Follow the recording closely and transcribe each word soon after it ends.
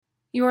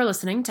You are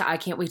listening to I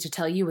Can't Wait to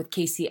Tell You with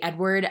Casey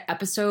Edward,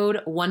 episode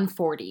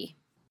 140.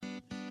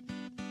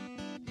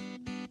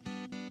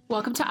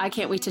 Welcome to I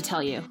Can't Wait to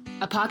Tell You,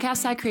 a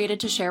podcast I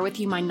created to share with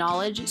you my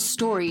knowledge,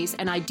 stories,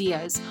 and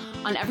ideas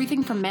on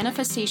everything from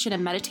manifestation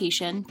and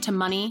meditation to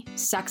money,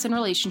 sex and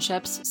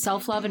relationships,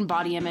 self-love and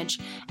body image,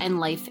 and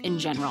life in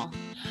general.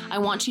 I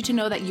want you to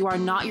know that you are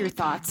not your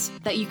thoughts,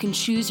 that you can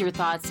choose your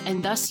thoughts,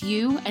 and thus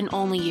you and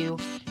only you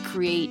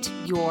create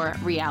your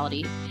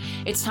reality.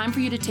 It's time for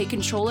you to take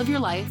control of your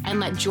life and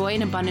let joy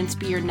and abundance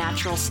be your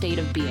natural state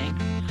of being.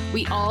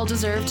 We all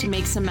deserve to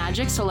make some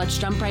magic, so let's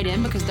jump right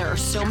in because there are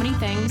so many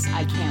things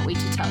I can't wait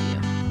to tell you.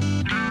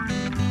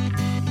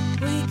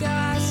 We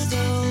got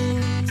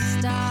soul,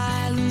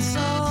 style, and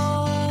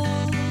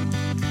soul.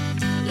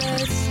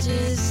 Let's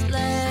just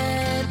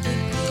let the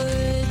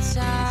good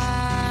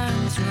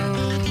times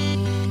roll.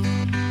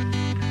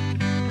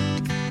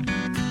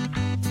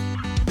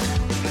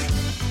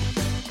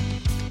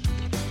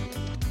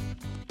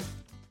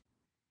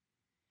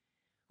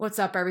 What's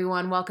up,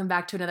 everyone? Welcome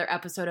back to another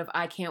episode of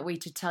I Can't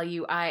Wait to Tell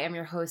You. I am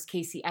your host,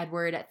 Casey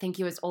Edward. Thank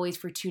you as always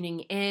for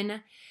tuning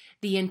in.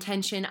 The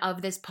intention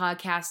of this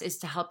podcast is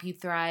to help you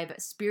thrive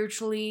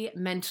spiritually,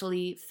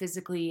 mentally,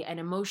 physically, and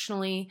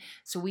emotionally.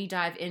 So we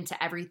dive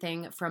into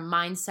everything from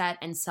mindset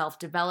and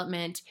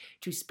self-development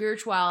to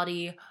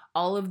spirituality,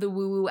 all of the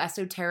woo-woo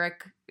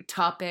esoteric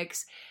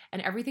topics,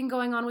 and everything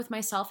going on with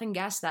myself and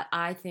guests that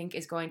I think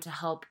is going to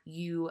help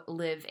you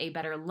live a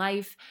better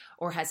life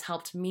or has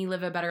helped me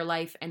live a better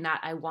life and that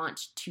I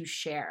want to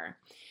share.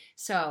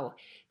 So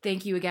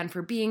thank you again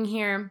for being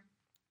here.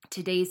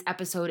 Today's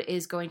episode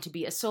is going to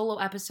be a solo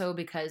episode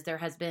because there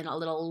has been a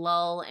little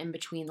lull in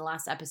between the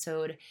last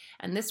episode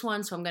and this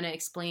one. So I'm going to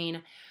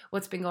explain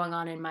what's been going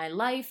on in my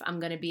life. I'm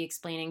going to be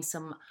explaining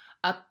some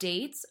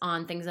updates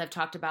on things I've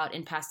talked about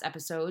in past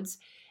episodes.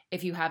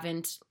 If you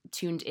haven't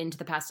tuned into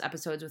the past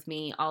episodes with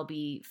me, I'll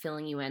be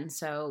filling you in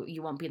so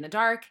you won't be in the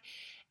dark.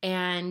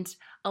 And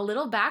a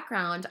little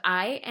background,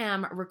 I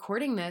am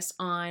recording this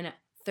on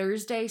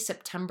Thursday,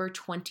 September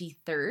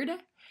 23rd.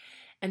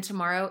 And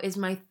tomorrow is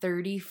my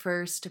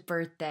 31st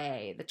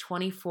birthday, the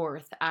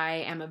 24th. I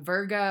am a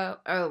Virgo.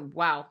 Oh,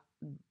 wow.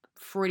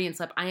 Freudian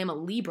slip. I am a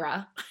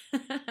Libra.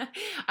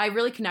 I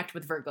really connect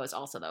with Virgos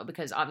also, though,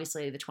 because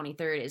obviously the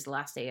 23rd is the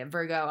last day of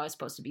Virgo. I was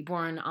supposed to be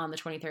born on the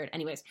 23rd.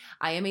 Anyways,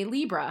 I am a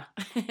Libra.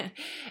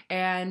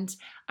 And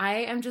I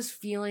am just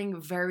feeling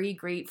very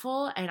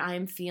grateful. And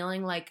I'm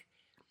feeling like,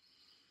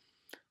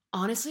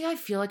 honestly, I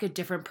feel like a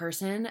different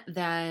person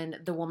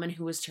than the woman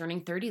who was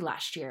turning 30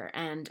 last year.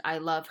 And I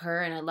love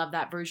her and I love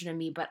that version of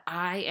me, but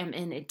I am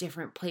in a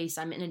different place.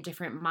 I'm in a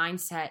different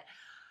mindset.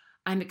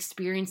 I'm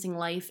experiencing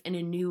life in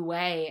a new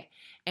way.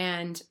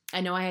 And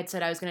I know I had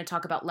said I was going to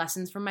talk about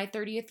lessons from my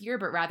 30th year,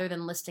 but rather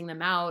than listing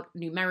them out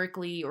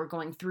numerically or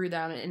going through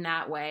them in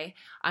that way,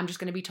 I'm just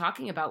going to be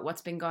talking about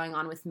what's been going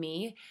on with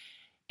me.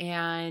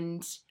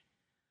 And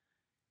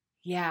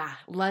yeah,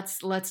 let's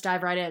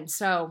dive right in.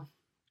 So,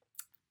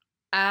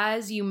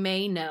 as you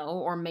may know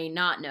or may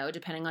not know,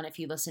 depending on if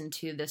you listen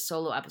to this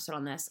solo episode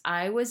on this,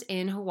 I was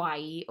in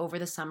Hawaii over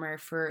the summer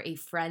for a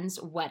friend's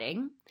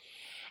wedding.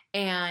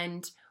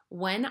 And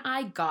when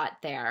I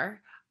got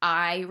there,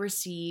 I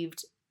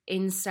received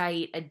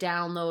insight, a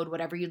download,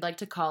 whatever you'd like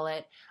to call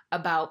it,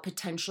 about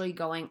potentially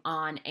going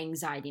on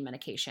anxiety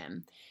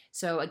medication.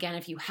 So again,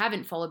 if you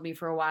haven't followed me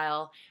for a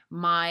while,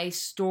 my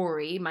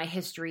story, my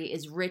history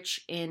is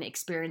rich in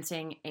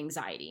experiencing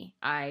anxiety.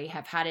 I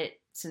have had it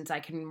since I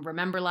can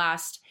remember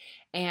last.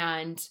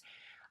 And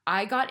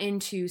I got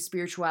into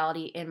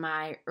spirituality in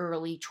my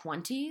early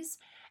 20s.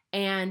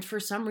 And for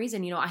some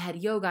reason, I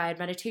had yoga, I had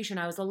meditation,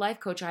 I was a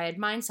life coach, I had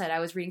mindset, I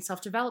was reading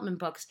self-development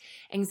books.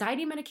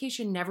 Anxiety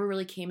medication never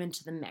really came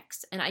into the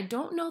mix. And I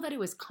don't know that it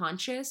was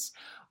conscious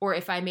or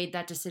if I made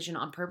that decision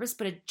on purpose,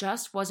 but it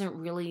just wasn't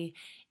really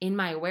in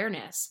my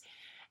awareness.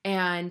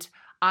 And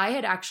I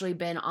had actually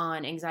been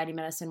on anxiety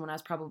medicine when I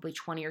was probably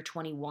 20 or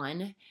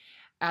 21.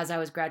 As I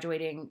was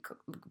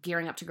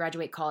gearing up to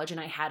graduate college, and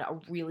I had a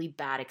really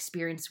bad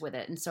experience with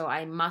it. And so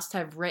I must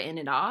have written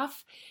it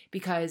off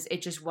because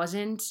it just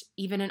wasn't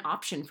even an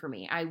option for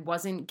me. I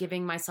wasn't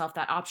giving myself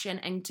that option.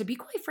 And to be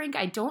quite frank,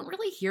 I don't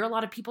really hear a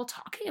lot of people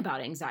talking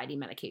about anxiety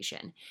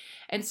medication.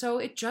 And so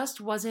it just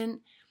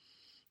wasn't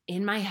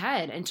in my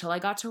head until I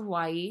got to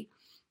Hawaii.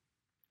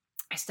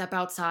 I step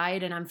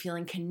outside and I'm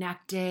feeling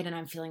connected and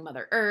I'm feeling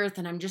Mother Earth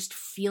and I'm just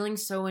feeling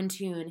so in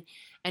tune.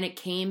 And it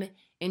came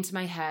into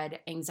my head,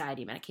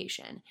 anxiety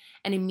medication.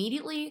 And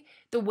immediately,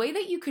 the way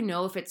that you can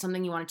know if it's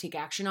something you want to take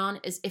action on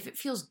is if it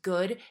feels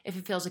good, if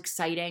it feels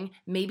exciting,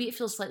 maybe it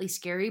feels slightly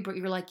scary, but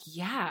you're like,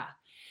 yeah,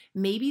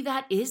 maybe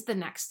that is the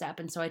next step.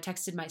 And so I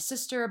texted my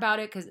sister about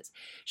it because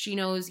she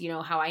knows,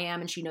 how I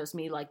am and she knows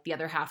me like the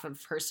other half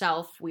of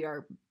herself. We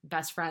are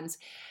best friends.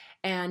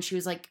 And she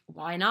was like,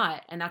 why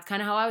not? And that's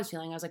kind of how I was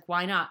feeling. I was like,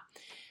 why not?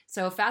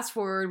 So fast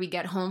forward, we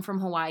get home from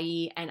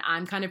Hawaii and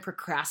I'm kind of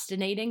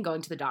procrastinating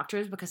going to the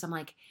doctors because I'm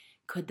like,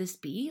 could this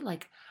be?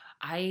 Like,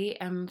 I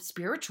am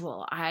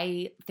spiritual.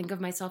 I think of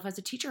myself as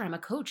a teacher. I'm a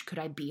coach. Could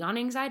I be on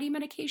anxiety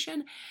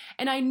medication?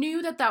 And I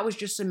knew that that was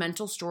just a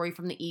mental story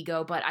from the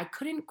ego, but I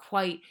couldn't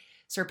quite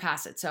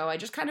surpass it. So I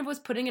just kind of was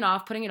putting it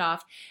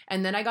off.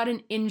 And then I got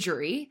an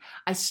injury.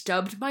 I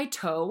stubbed my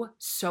toe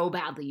so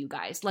badly, you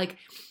guys. Like,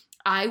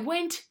 I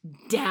went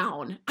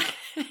down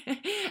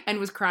and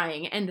was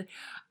crying. And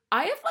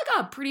I have like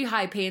a pretty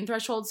high pain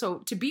threshold. So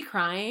to be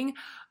crying,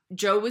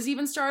 Joe was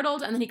even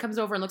startled. And then he comes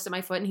over and looks at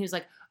my foot and he was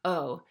like,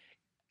 oh,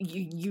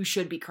 you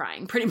should be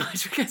crying pretty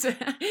much because, and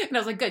I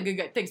was like,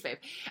 good. Thanks, babe.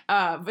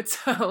 But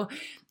so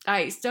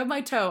I stubbed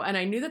my toe and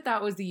I knew that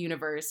that was the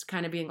universe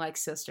kind of being like,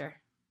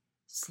 sister,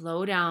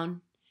 slow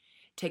down,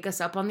 take us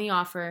up on the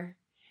offer,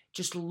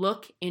 just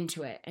look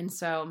into it. And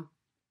so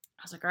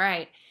I was like, all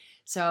right.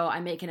 So I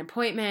make an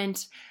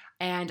appointment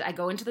and I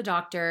go into the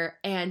doctor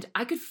and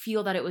I could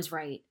feel that it was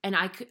right. And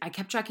I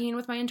kept checking in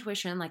with my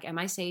intuition, like, am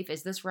I safe?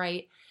 Is this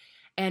right?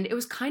 And it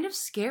was kind of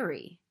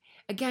scary,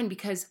 again,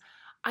 because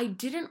I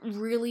didn't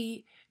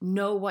really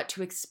know what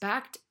to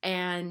expect.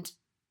 And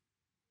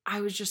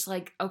I was just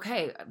like,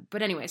 okay.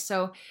 But anyway,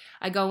 so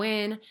I go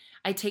in,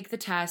 I take the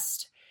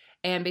test,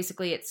 and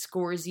basically it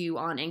scores you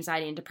on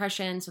anxiety and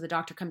depression. So the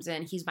doctor comes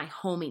in. He's my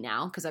homie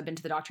now because I've been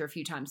to the doctor a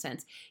few times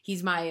since.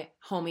 He's my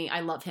homie. I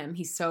love him.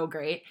 He's so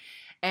great.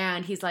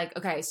 And he's like,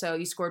 okay, so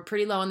you scored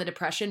pretty low on the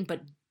depression,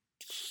 but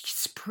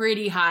he's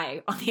pretty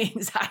high on the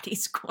anxiety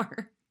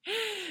score.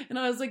 And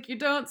I was like, you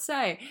don't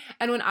say.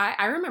 And when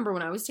I remember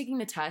when I was taking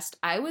the test,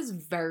 I was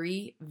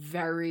very,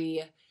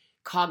 very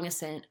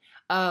cognizant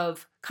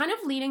of kind of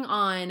leaning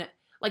on,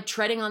 like,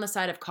 treading on the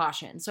side of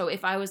caution. So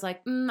if I was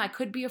like, I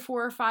could be a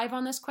 4 or 5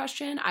 on this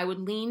question, I would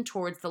lean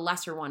towards the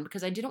lesser one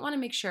because I wanted to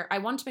make sure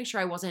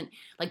I wasn't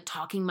like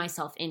talking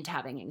myself into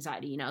having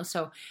anxiety, you know?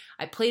 So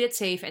I played it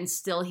safe and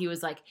still he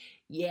was like,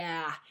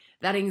 yeah,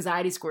 that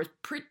anxiety score is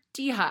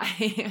pretty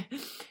high.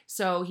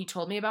 So he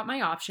told me about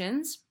my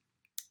options.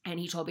 And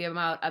he told me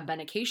about a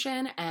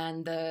medication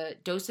and the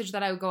dosage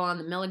that I would go on,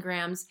 the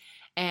milligrams,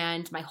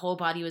 and my whole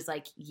body was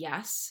like,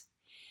 yes.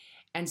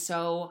 And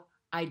so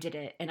I did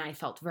it and I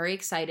felt very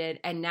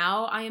excited. And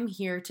now I am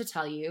here to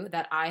tell you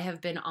that I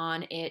have been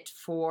on it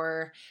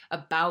for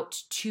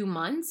about 2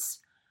 months.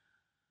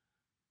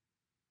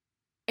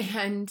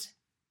 And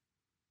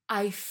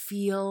I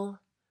feel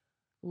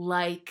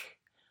like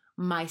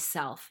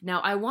myself. Now,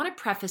 I want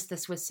to preface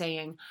this with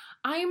saying,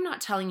 I am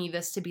not telling you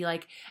this to be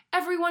like,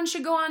 everyone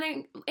should go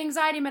on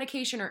anxiety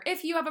medication, or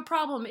if you have a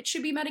problem, it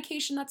should be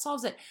medication that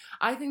solves it.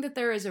 I think that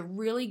there is a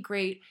really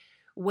great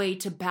way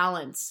to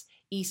balance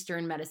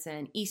Eastern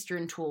medicine,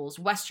 Eastern tools,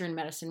 Western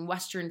medicine,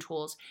 Western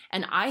tools.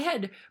 And I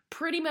had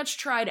pretty much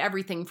tried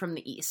everything from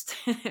the East.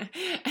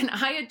 And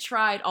I had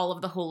tried all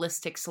of the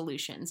holistic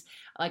solutions.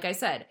 Like I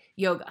said,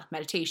 yoga,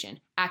 meditation,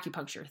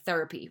 acupuncture,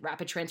 therapy,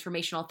 rapid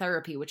transformational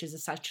therapy, which is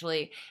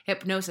essentially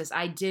hypnosis.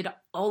 I did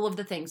all of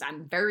the things.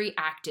 I'm very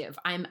active.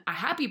 I'm a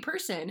happy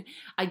person.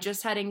 I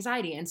just had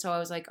anxiety. And so I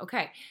was like,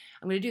 okay,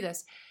 I'm going to do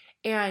this.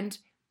 And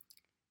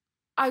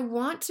I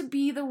want to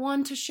be the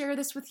one to share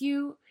this with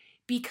you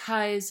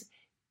because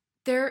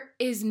there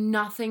is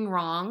nothing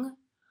wrong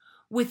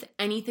with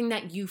anything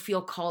that you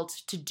feel called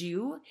to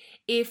do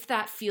if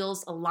that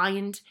feels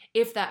aligned,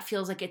 if that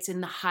feels like it's in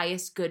the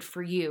highest good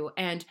for you.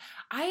 And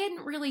I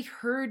hadn't really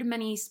heard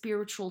many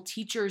spiritual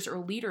teachers or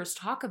leaders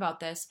talk about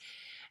this.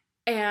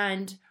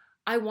 And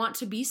I want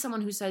to be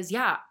someone who says,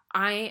 yeah,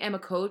 I am a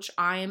coach,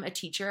 I am a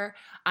teacher,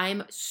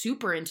 I'm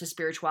super into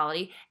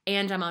spirituality,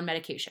 and I'm on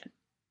medication.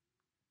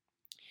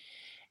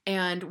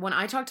 And when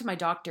I talked to my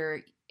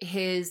doctor,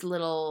 his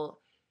little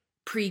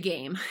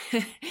pregame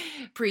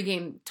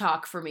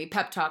talk for me,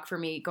 pep talk for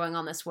me going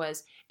on this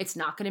was, it's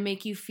not going to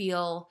make you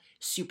feel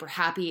super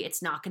happy.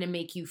 It's not going to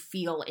make you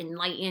feel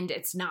enlightened.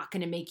 It's not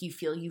going to make you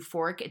feel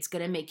euphoric. It's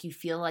going to make you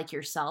feel like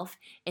yourself.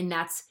 And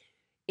that's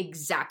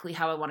exactly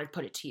how I wanted to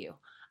put it to you.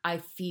 I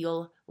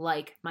feel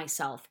like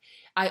myself.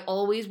 I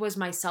always was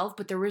myself,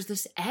 but there was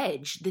this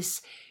edge,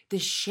 this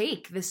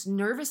shake, this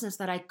nervousness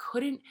that I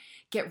couldn't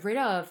get rid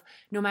of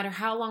no matter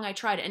how long I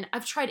tried. And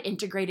I've tried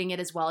integrating it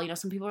as well. You know,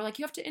 some people are like,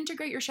 you have to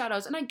integrate your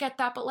shadows. And I get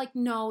that, but like,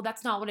 no,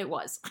 that's not what it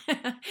was.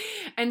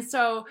 And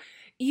so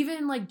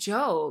even like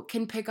Joe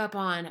can pick up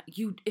on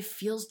you. It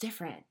feels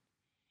different.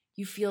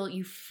 You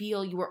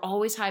were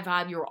always high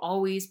vibe. You were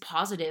always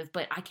positive,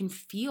 but I can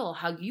feel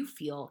how you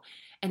feel.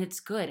 And it's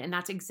good. And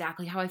that's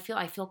exactly how I feel.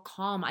 I feel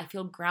calm. I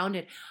feel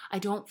grounded. I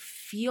don't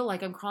feel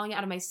like I'm crawling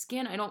out of my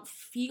skin. I don't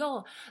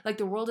feel like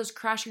the world is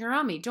crashing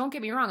around me. Don't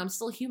get me wrong. I'm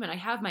still human. I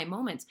have my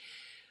moments,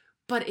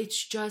 but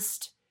it's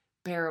just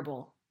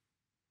bearable.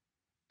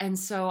 And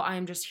so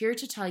I'm just here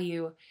to tell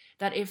you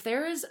that if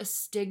there is a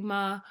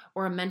stigma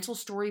or a mental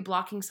story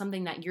blocking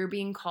something that you're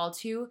being called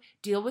to,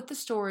 deal with the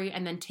story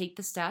and then take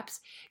the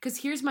steps. Because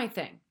here's my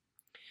thing.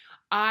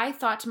 I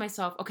thought to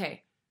myself,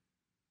 okay,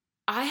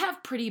 I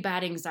have pretty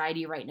bad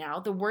anxiety right now.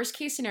 The worst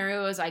case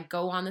scenario is I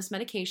go on this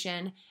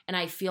medication and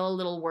I feel a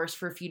little worse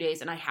for a few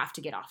days and I have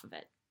to get off of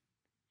it.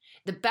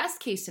 The best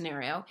case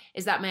scenario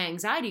is that my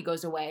anxiety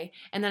goes away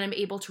and then I'm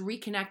able to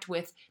reconnect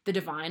with the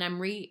divine. I'm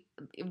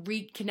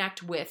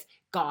reconnect with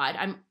God.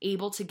 I'm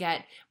able to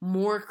get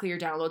more clear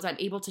downloads. I'm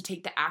able to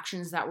take the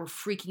actions that were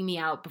freaking me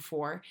out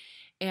before.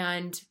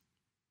 And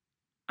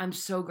I'm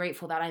so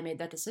grateful that I made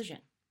that decision.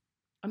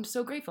 I'm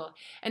so grateful.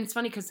 And it's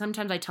funny because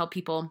sometimes I tell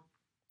people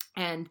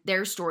and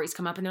their stories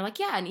come up and they're like,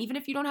 yeah, and even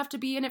if you don't have to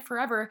be in it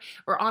forever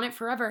or on it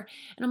forever.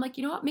 And I'm like,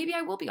 you know what? Maybe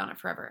I will be on it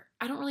forever.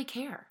 I don't really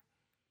care.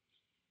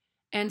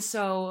 And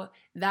so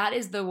that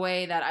is the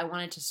way that I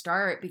wanted to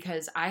start,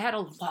 because I had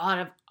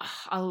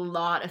a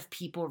lot of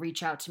people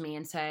reach out to me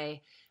and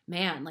say,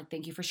 man, like,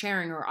 thank you for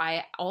sharing. Or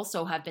I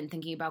also have been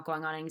thinking about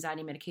going on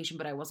anxiety medication,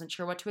 but I wasn't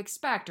sure what to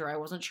expect, or I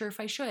wasn't sure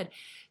if I should.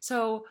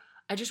 So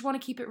I just want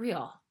to keep it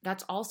real.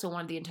 That's also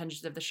one of the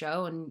intentions of the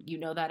show. And you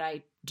know that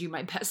I do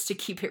my best to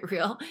keep it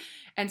real.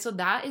 And so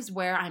that is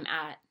where I'm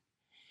at.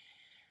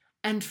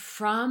 And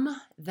from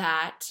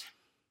that,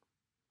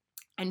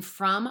 and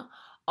from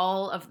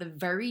all of the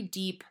very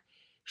deep,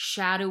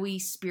 shadowy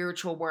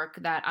spiritual work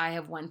that I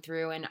have went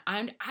through, and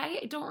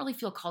I don't really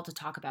feel called to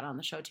talk about it on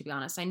the show, to be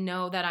honest. I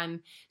know that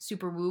I'm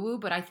super woo-woo,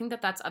 but I think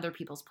that that's other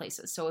people's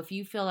places. So if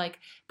you feel like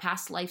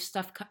past life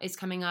stuff is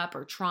coming up,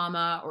 or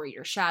trauma, or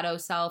your shadow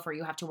self, or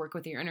you have to work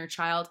with your inner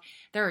child,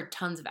 there are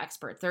tons of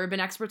experts. There have been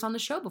experts on the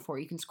show before.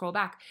 You can scroll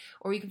back,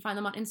 or you can find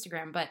them on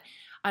Instagram, but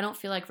I don't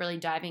feel like really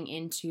diving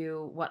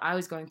into what I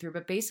was going through.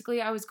 But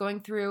basically, I was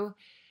going through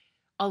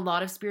a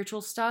lot of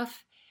spiritual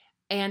stuff,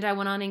 and I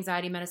went on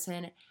anxiety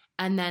medicine.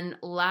 And then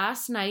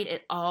last night,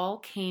 it all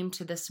came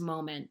to this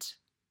moment.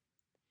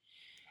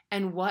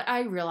 And what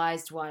I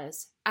realized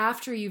was,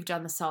 after you've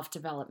done the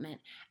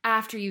self-development,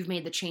 after you've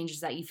made the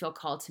changes that you feel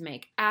called to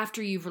make,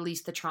 after you've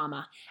released the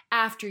trauma,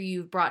 after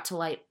you've brought to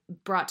light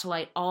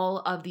all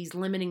of these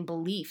limiting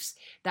beliefs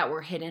that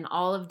were hidden,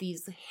 all of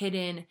these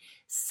hidden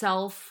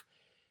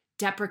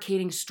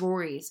self-deprecating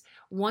stories,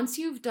 once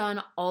you've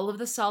done all of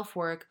the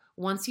self-work,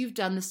 once you've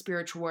done the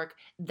spiritual work,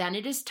 then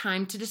it is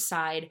time to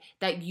decide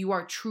that you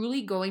are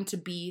truly going to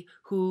be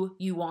who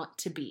you want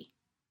to be.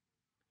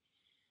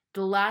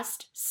 The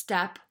last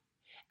step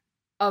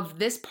of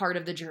this part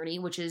of the journey,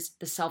 which is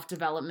the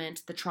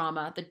self-development, the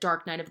trauma, the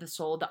dark night of the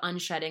soul, the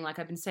unshedding, like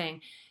I've been saying,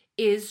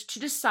 is to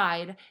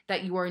decide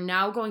that you are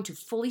now going to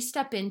fully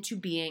step into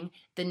being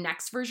the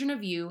next version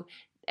of you.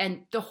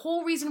 And the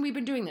whole reason we've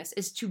been doing this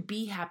is to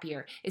be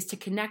happier, is to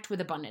connect with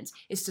abundance,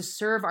 is to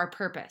serve our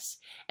purpose.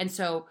 And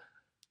so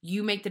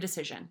you make the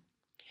decision.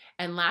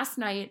 And last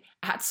night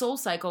at Soul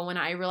Cycle, when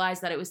I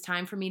realized that it was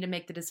time for me to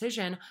make the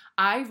decision,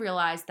 I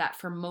realized that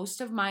for most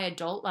of my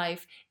adult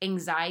life,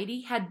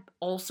 anxiety had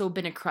also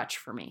been a crutch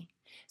for me.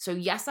 So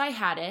yes, I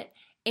had it,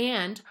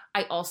 and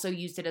I also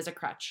used it as a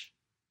crutch.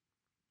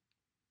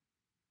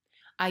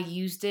 I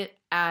used it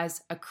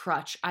as a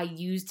crutch. I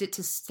used it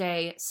to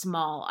stay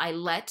small. I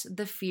let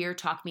the fear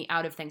talk me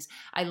out of things.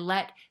 I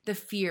let the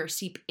fear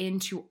seep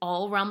into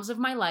all realms of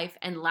my life.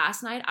 And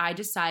last night I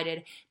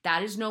decided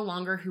that is no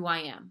longer who I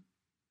am.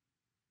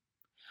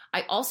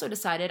 I also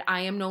decided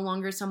I am no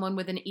longer someone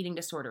with an eating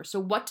disorder. So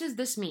what does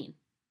this mean?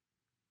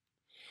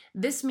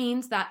 This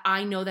means that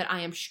I know that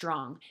I am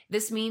strong.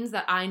 This means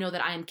that I know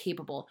that I am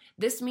capable.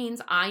 This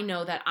means I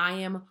know that I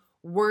am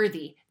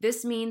worthy.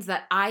 This means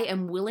that I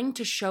am willing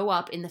to show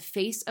up in the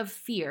face of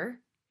fear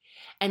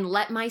and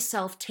let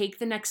myself take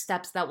the next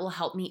steps that will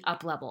help me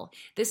up level.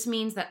 This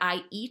means that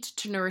I eat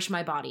to nourish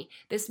my body.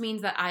 This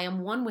means that I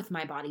am one with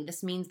my body.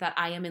 This means that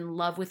I am in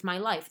love with my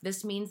life.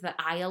 This means that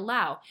I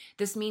allow.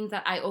 This means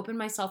that I open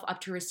myself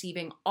up to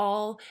receiving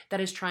all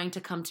that is trying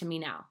to come to me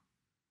now.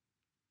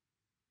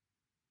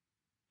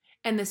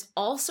 And this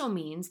also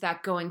means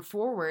that going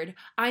forward,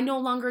 I no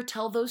longer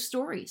tell those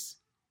stories.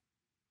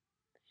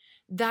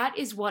 That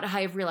is what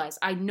I have realized.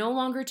 I no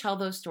longer tell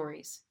those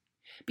stories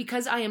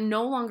because I am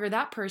no longer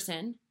that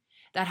person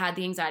that had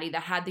the anxiety,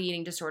 that had the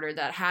eating disorder,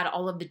 that had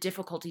all of the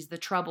difficulties, the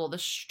trouble, the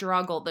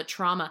struggle, the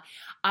trauma.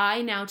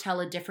 I now tell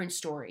a different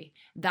story.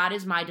 That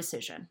is my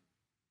decision.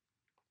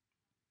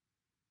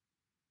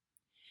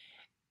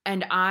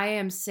 And I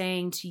am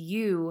saying to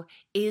you,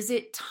 is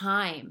it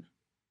time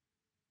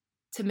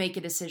to make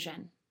a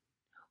decision?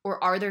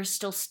 Or are there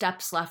still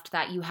steps left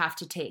that you have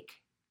to take?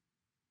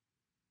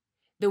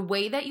 The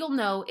way that you'll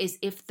know is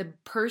if the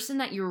person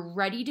that you're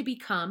ready to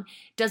become,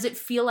 does it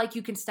feel like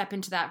you can step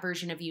into that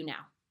version of you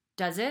now?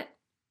 Does it?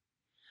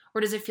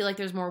 Or does it feel like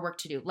there's more work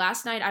to do?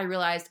 Last night, I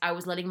realized I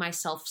was letting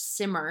myself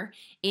simmer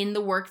in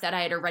the work that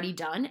I had already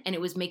done, and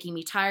it was making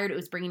me tired. It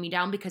was bringing me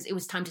down because it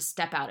was time to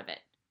step out of it.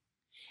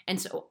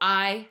 And so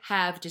I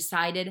have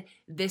decided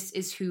this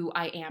is who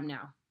I am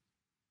now.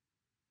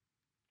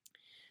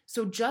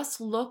 So just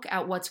look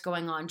at what's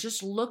going on.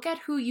 Just look at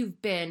who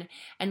you've been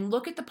and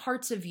look at the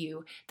parts of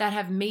you that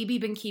have maybe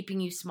been keeping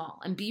you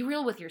small, and be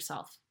real with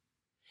yourself.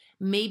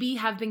 Maybe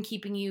have been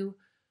keeping you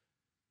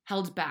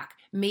held back.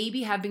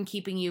 Maybe have been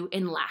keeping you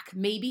in lack.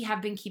 Maybe have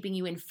been keeping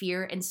you in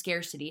fear and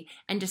scarcity,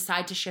 and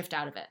decide to shift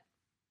out of it.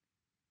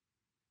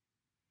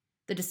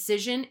 The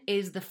decision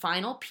is the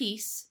final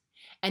piece,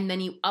 and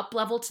then you up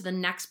level to the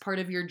next part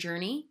of your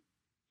journey,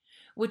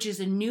 which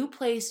is a new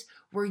place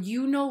where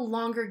you no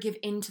longer give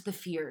in to the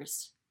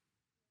fears.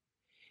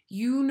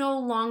 You no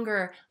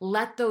longer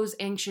let those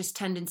anxious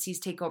tendencies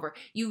take over.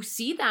 You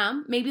see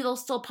them, maybe they'll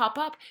still pop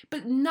up,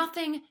 but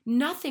nothing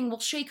will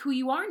shake who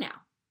you are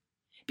now.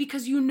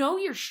 Because you know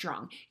you're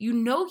strong. You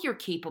know you're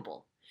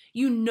capable.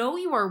 You know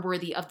you are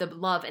worthy of the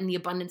love and the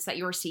abundance that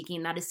you're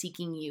seeking, that is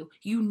seeking you.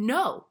 You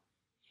know,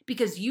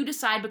 because you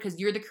decide, because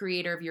you're the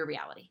creator of your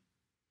reality.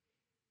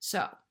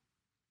 So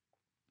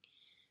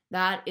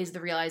that is the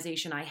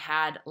realization I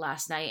had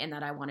last night and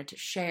that I wanted to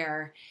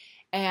share.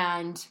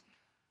 And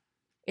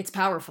it's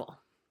powerful.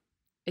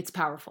 It's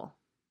powerful.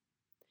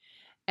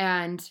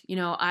 And, you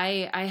know,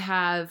 I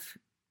have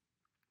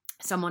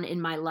someone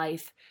in my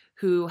life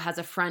who has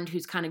a friend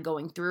who's kind of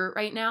going through it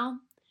right now.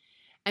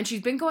 And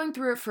she's been going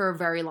through it for a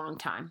very long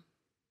time.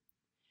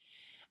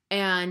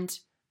 And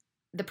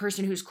the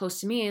person who's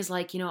close to me is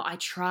like, you know, I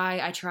try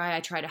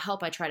to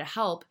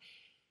help.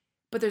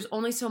 But there's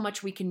only so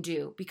much we can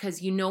do,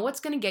 because you know what's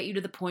going to get you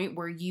to the point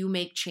where you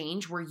make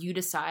change, where you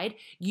decide,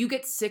 you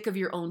get sick of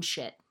your own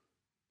shit.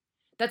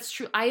 That's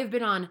true. I have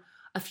been on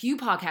a few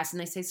podcasts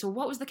and they say, so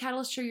what was the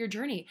catalyst for your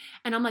journey?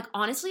 And I'm like,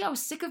 honestly, I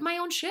was sick of my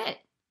own shit.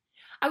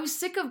 I was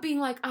sick of being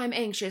like, I'm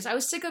anxious. I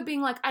was sick of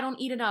being like, I don't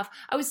eat enough.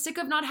 I was sick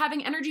of not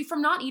having energy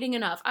from not eating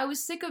enough. I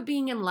was sick of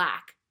being in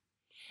lack.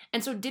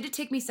 And so did it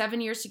take me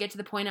 7 years to get to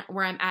the point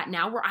where I'm at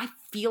now, where I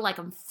feel like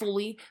I'm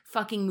fully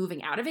fucking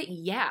moving out of it?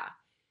 Yeah.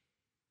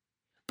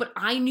 But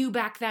I knew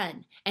back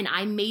then, and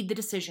I made the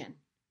decision.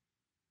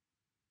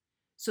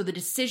 So the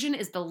decision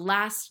is the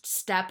last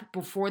step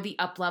before the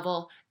up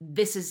level.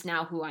 This is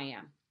now who I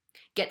am.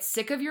 Get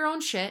sick of your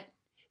own shit.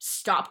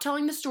 Stop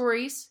telling the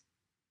stories.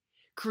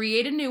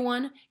 Create a new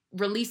one.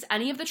 Release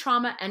any of the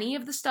trauma, any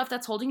of the stuff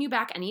that's holding you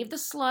back, any of the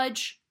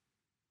sludge.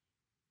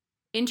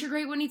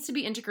 Integrate what needs to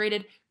be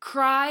integrated.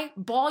 Cry,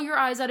 bawl your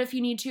eyes out if you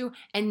need to,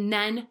 and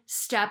then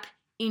step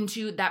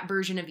into that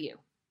version of you.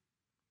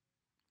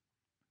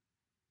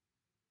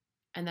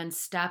 And then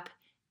step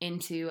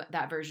into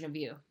that version of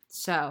you.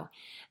 So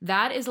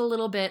that is a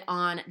little bit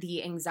on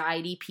the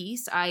anxiety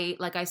piece.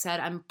 Like I said,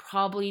 I'm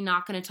probably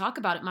not going to talk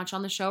about it much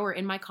on the show or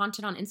in my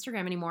content on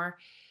Instagram anymore,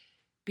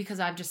 because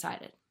I've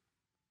decided.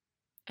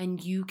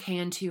 And you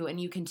can too, and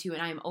you can too.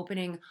 And I am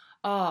opening,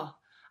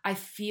 I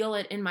feel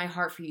it in my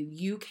heart for you.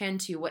 You can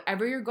too.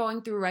 Whatever you're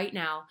going through right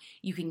now,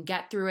 you can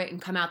get through it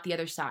and come out the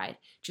other side.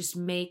 Just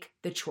make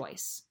the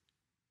choice.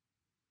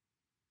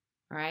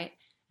 All right?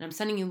 And I'm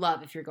sending you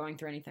love if you're going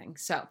through anything.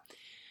 So,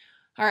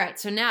 all right.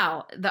 So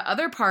now the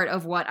other part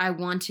of what I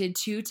wanted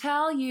to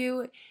tell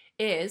you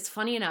is,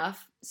 funny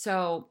enough,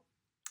 so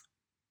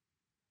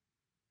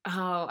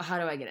how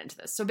do I get into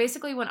this? So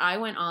basically, when I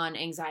went on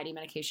anxiety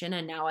medication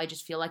and now I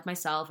just feel like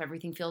myself,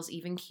 everything feels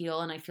even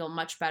keel and I feel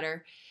much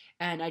better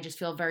and I just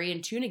feel very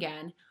in tune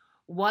again,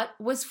 what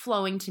was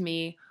flowing to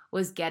me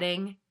was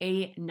getting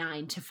a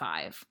 9 to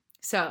 5.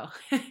 So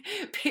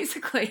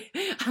basically,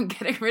 I'm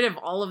getting rid of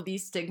all of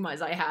these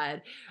stigmas I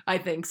had, I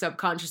think,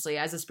 subconsciously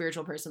as a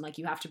spiritual person. Like,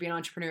 you have to be an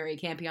entrepreneur, you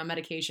can't be on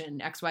medication,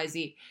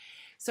 XYZ.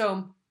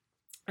 So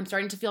I'm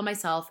starting to feel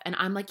myself and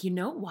I'm like, you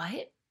know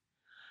what?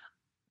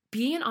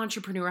 Being an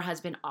entrepreneur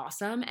has been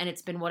awesome, and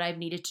it's been what I've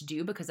needed to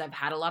do because I've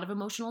had a lot of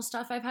emotional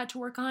stuff I've had to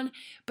work on.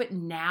 But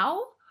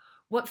now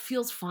what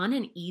feels fun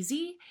and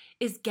easy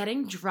is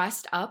getting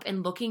dressed up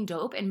and looking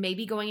dope and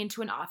maybe going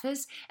into an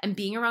office and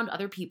being around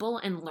other people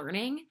and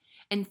learning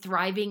and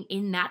thriving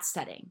in that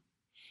setting.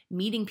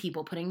 Meeting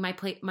people, putting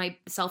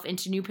myself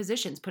into new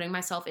positions, putting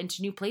myself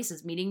into new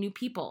places, meeting new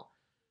people,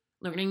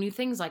 learning new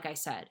things, like I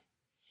said.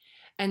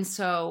 And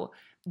so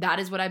that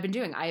is what I've been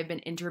doing. I have been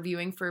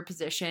interviewing for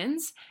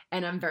positions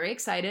and I'm very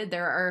excited.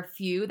 There are a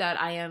few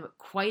that I am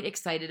quite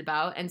excited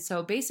about. And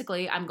so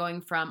basically I'm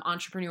going from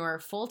entrepreneur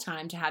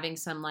full-time to having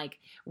some like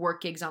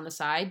work gigs on the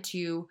side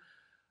to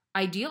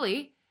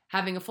ideally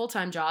having a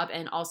full-time job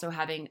and also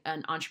having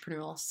an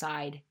entrepreneurial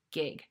side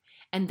gig.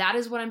 And that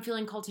is what I'm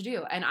feeling called to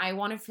do. And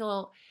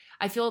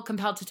I feel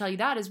compelled to tell you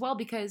that as well,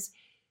 because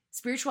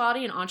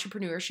spirituality and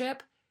entrepreneurship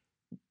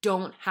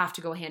don't have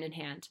to go hand in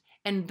hand.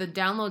 And the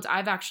downloads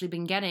I've actually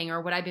been getting, or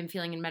what I've been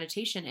feeling in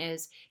meditation,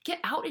 is get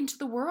out into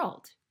the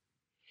world.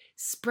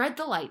 Spread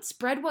the light.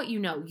 Spread what you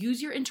know.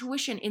 Use your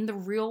intuition in the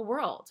real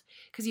world.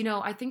 Because, you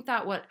know, I think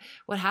that what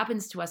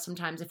happens to us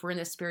sometimes if we're in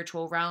this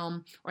spiritual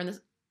realm or in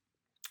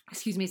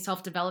this,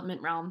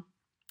 self-development realm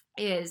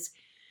is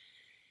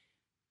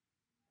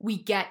we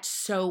get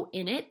so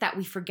in it that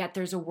we forget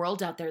there's a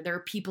world out there. There are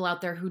people out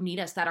there who need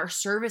us, that our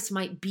service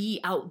might be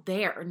out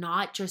there,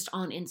 not just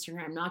on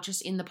Instagram, not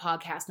just in the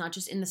podcast, not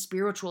just in the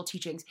spiritual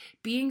teachings.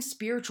 Being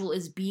spiritual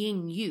is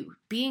being you.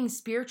 Being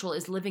spiritual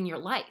is living your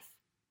life.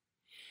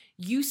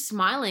 You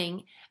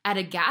smiling at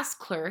a gas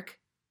clerk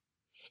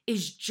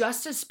is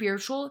just as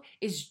spiritual,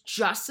 is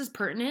just as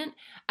pertinent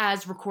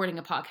as recording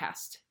a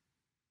podcast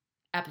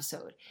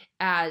episode,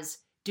 as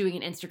doing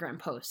an Instagram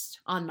post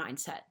on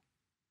mindset.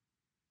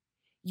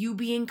 You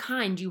being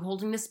kind, you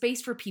holding the space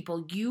for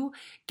people, you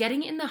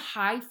getting in the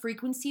high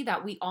frequency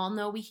that we all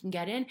know we can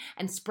get in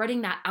and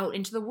spreading that out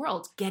into the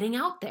world, getting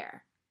out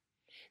there.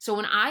 So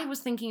when I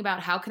was thinking about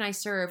how can I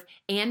serve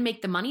and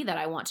make the money that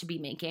I want to be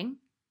making,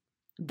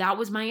 that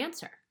was my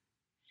answer.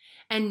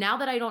 And now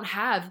that I don't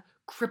have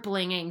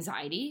crippling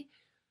anxiety,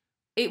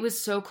 it was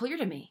so clear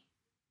to me.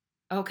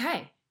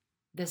 Okay,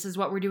 this is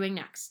what we're doing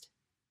next.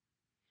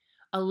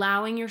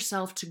 Allowing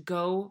yourself to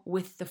go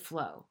with the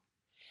flow.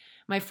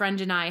 My friend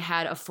and I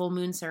had a full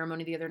moon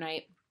ceremony the other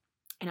night,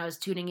 and I was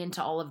tuning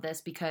into all of this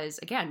because,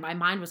 again, my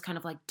mind was kind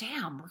of like,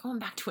 damn, we're going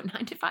back to a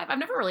 9 to 5. I've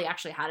never really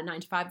actually had a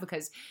 9 to 5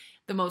 because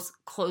the most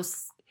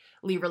closely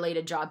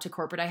related job to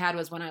corporate I had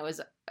was when I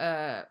was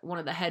one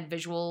of the head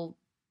visual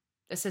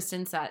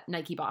assistants at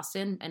Nike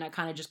Boston, and I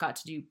kind of just got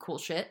to do cool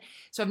shit.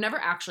 So I've never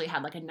actually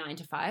had like a 9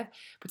 to 5.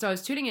 But so I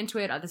was tuning into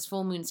it at this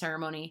full moon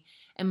ceremony,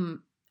 and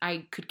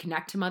I could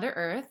connect to Mother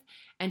Earth,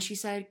 and she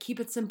said, keep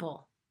it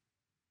simple.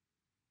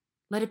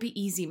 Let it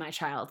be easy, my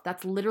child.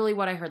 That's literally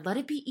what I heard. Let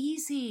it be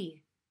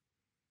easy.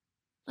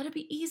 Let it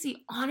be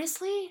easy.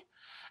 Honestly,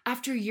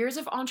 after years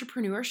of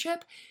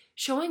entrepreneurship,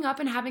 showing up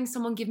and having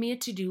someone give me a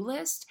to-do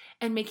list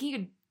and making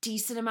a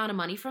decent amount of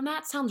money from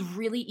that sounds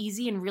really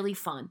easy and really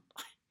fun.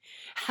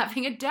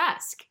 Having a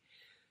desk.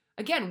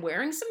 Again,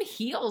 wearing some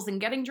heels and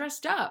getting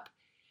dressed up.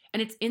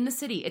 And it's in the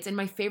city. It's in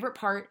my favorite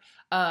part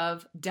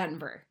of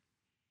Denver.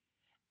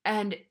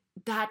 And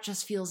that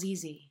just feels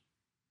easy.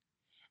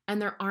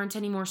 And there aren't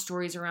any more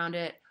stories around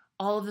it.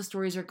 All of the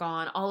stories are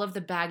gone. All of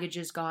the baggage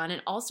is gone.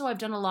 And also I've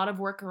done a lot of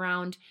work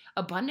around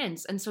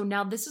abundance. And so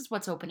now this is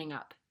what's opening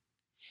up.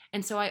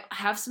 And so I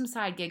have some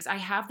side gigs. I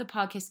have the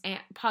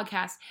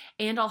podcast,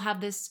 and I'll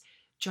have this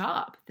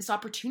job, this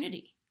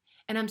opportunity.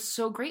 And I'm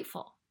so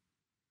grateful.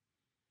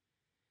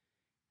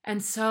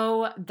 And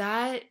so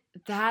that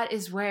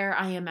is where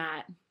I am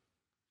at.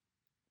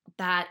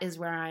 That is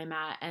where I am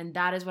at. And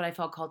that is what I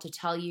felt called to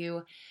tell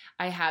you.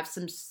 I have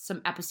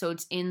some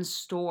episodes in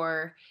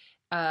store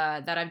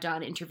that I've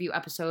done, interview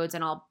episodes,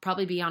 and I'll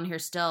probably be on here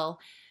still.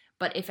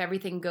 But if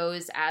everything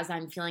goes as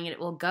I'm feeling it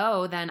will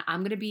go, then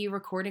I'm going to be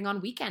recording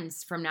on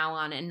weekends from now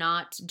on and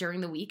not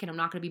during the week. And I'm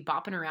not going to be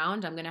bopping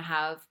around. I'm going to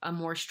have a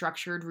more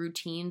structured,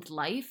 routine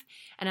life.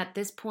 And at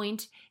this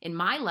point in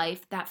my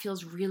life, that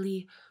feels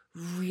really,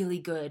 really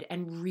good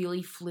and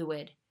really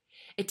fluid.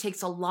 It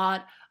takes a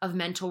lot of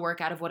mental work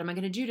out of what am I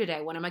going to do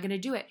today? When am I going to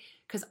do it?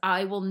 Because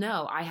I will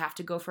know I have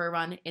to go for a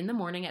run in the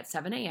morning at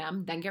 7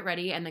 a.m., then get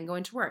ready and then go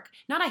into work.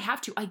 Not I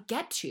have to, I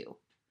get to.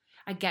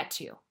 I get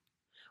to.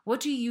 What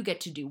do you get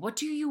to do? What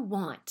do you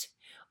want?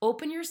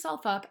 Open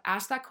yourself up,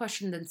 ask that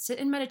question, then sit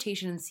in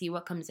meditation and see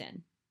what comes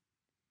in.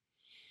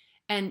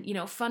 And,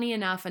 funny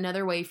enough,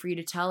 another way for you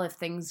to tell if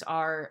things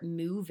are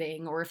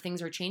moving or if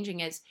things are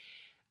changing is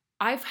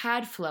I've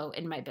had flow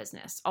in my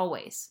business,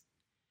 always.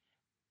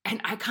 And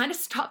I kind of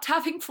stopped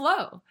having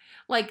flow.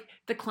 Like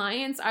the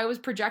clients I was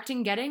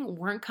projecting getting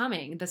weren't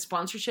coming. The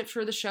sponsorships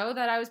for the show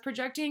that I was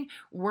projecting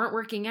weren't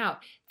working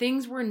out.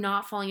 Things were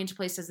not falling into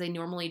place as they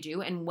normally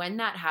do. And when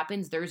that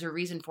happens, there's a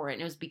reason for it.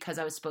 And it was because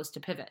I was supposed to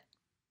pivot.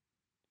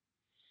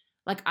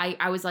 Like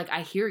I was like,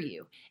 I hear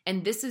you.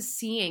 And this is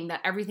seeing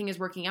that everything is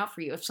working out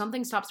for you. If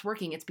something stops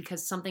working, it's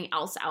because something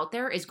else out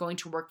there is going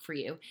to work for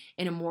you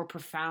in a more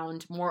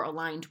profound, more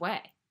aligned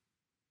way.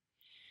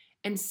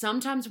 And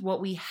sometimes what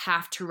we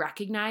have to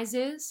recognize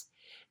is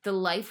the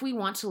life we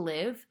want to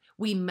live,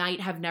 we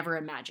might have never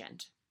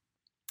imagined.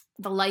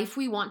 The life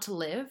we want to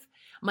live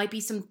might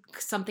be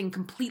something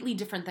completely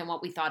different than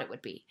what we thought it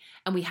would be.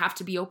 And we have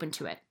to be open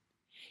to it.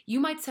 You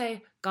might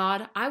say,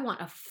 God, I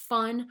want a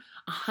fun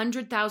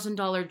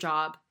 $100,000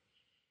 job.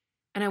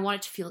 And I want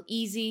it to feel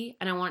easy,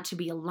 and I want it to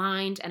be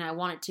aligned, and I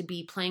want it to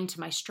be playing to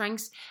my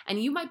strengths.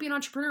 And you might be an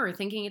entrepreneur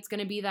thinking it's going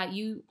to be that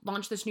you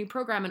launch this new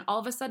program, and all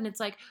of a sudden it's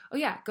like, oh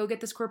yeah, go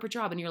get this corporate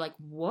job. And you're like,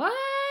 what?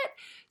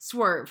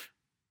 Swerve.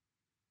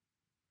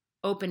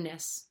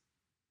 Openness.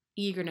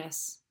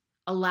 Eagerness.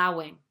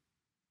 Allowing.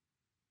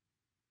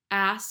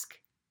 Ask,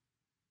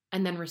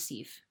 and then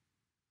receive.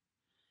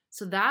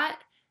 So that's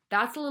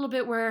a little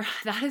bit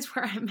that is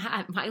where I'm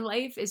at. My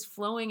life is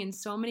flowing in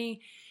so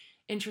many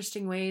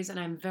interesting ways, and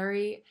I'm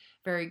very,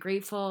 very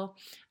grateful.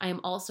 I am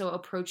also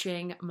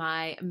approaching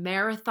my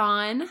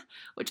marathon,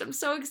 which I'm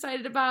so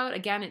excited about.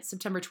 Again, it's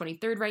September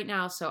 23rd right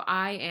now, so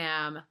I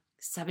am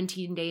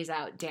 17 days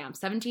out. Damn,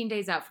 17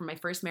 days out from my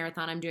first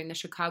marathon. I'm doing the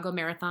Chicago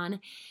Marathon,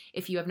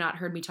 if you have not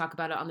heard me talk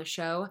about it on the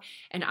show,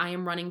 and I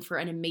am running for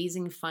an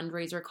amazing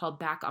fundraiser called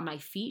Back on My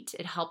Feet.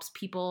 It helps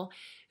people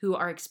who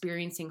are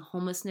experiencing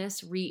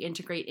homelessness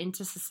reintegrate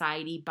into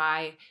society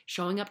by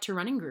showing up to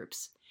running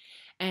groups.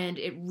 And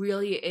it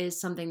really is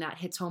something that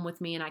hits home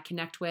with me and I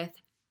connect with.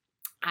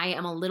 I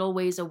am a little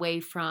ways away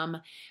from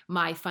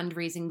my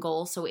fundraising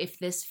goal. So if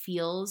this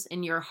feels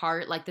in your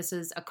heart like this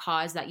is a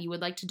cause that you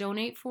would like to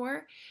donate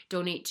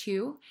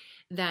to,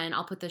 then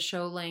I'll put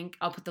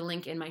the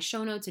link in my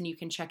show notes and you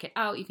can check it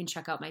out. You can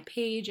check out my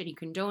page and you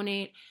can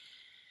donate.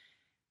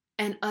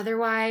 And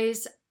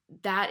otherwise,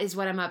 that is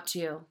what I'm up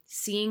to.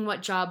 Seeing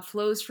what job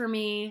flows for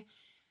me,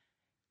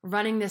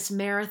 running this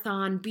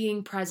marathon,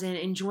 being present,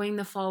 enjoying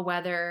the fall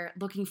weather,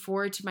 looking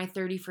forward to my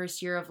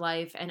 31st year of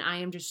life. And I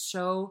am just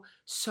so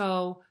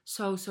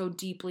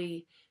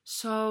deeply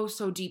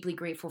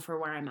grateful for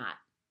where I'm at.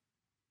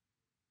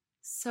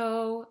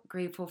 So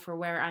grateful for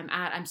where I'm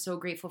at. I'm so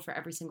grateful for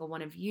every single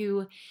one of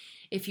you.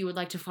 If you would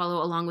like to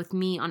follow along with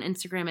me on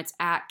Instagram, it's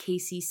at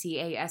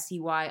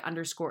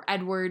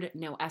KCCASEY_Edward.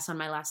 No S on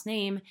my last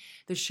name.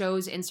 The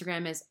show's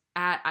Instagram is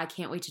at I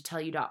can't wait to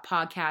tell you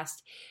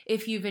 .podcast.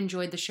 If you've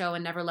enjoyed the show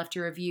and never left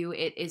a review,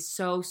 it is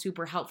so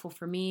super helpful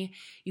for me.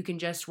 You can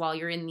just, while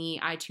you're in the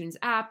iTunes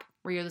app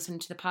where you're listening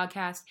to the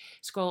podcast,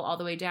 scroll all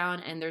the way down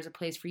and there's a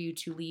place for you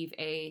to leave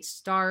a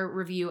star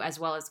review as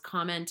well as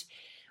comment.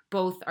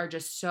 Both are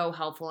just so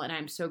helpful, and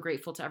I'm so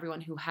grateful to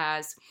everyone who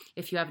has.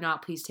 If you have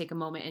not, please take a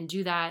moment and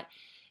do that.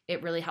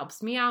 It really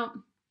helps me out.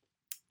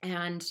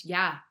 And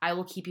yeah, I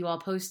will keep you all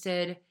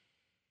posted.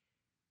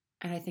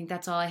 And I think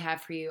that's all I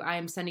have for you. I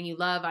am sending you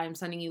love. I am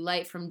sending you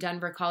light from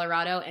Denver,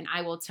 Colorado, and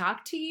I will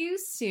talk to you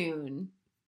soon.